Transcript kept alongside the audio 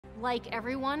Like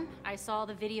everyone, I saw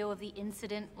the video of the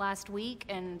incident last week,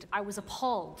 and I was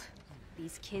appalled.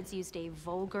 These kids used a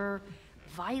vulgar,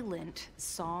 violent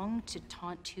song to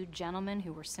taunt two gentlemen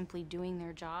who were simply doing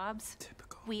their jobs.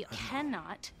 Typical. We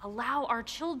cannot allow our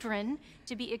children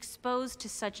to be exposed to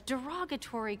such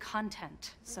derogatory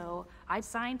content. So I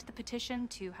signed the petition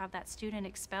to have that student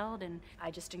expelled, and I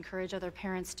just encourage other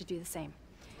parents to do the same.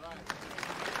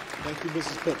 Thank you,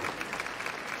 Mrs. Pittman.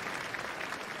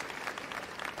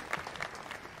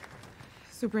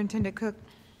 Superintendent Cook,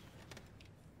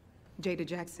 Jada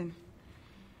Jackson,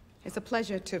 it's a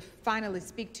pleasure to finally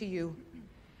speak to you.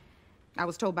 I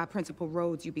was told by Principal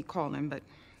Rhodes you'd be calling, but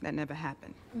that never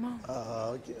happened.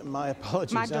 My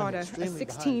apologies. My daughter, a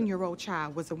 16-year-old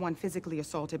child, was the one physically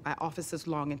assaulted by Officers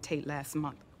Long and Tate last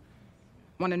month.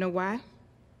 Want to know why?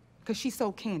 Because she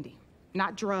sold candy.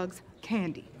 Not drugs,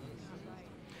 candy.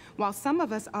 While some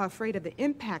of us are afraid of the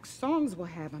impact songs will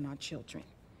have on our children,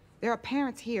 there are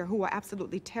parents here who are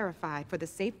absolutely terrified for the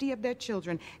safety of their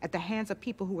children at the hands of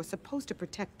people who are supposed to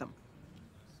protect them.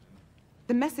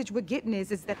 The message we're getting is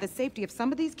that the safety of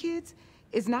some of these kids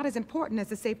is not as important as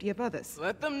the safety of others.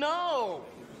 Let them know!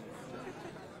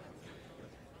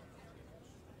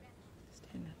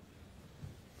 Stand up.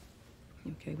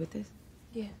 You okay with this?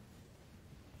 Yeah.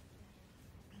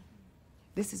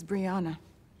 This is Brianna,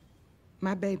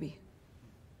 my baby.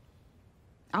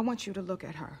 I want you to look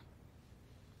at her.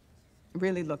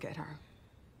 Really look at her.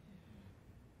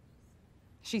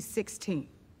 She's 16.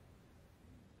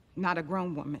 Not a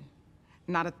grown woman,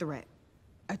 not a threat,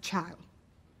 a child.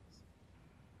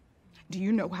 Do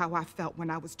you know how I felt when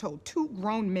I was told 2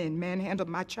 grown men manhandled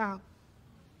my child?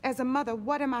 As a mother,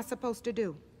 what am I supposed to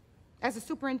do? As a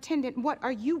superintendent, what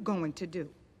are you going to do?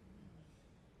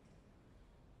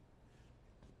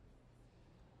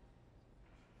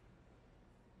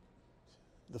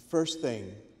 The first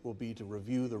thing will be to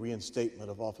review the reinstatement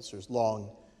of Officers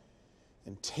Long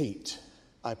and Tate.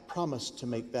 I promise to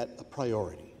make that a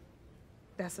priority.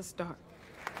 That's a start.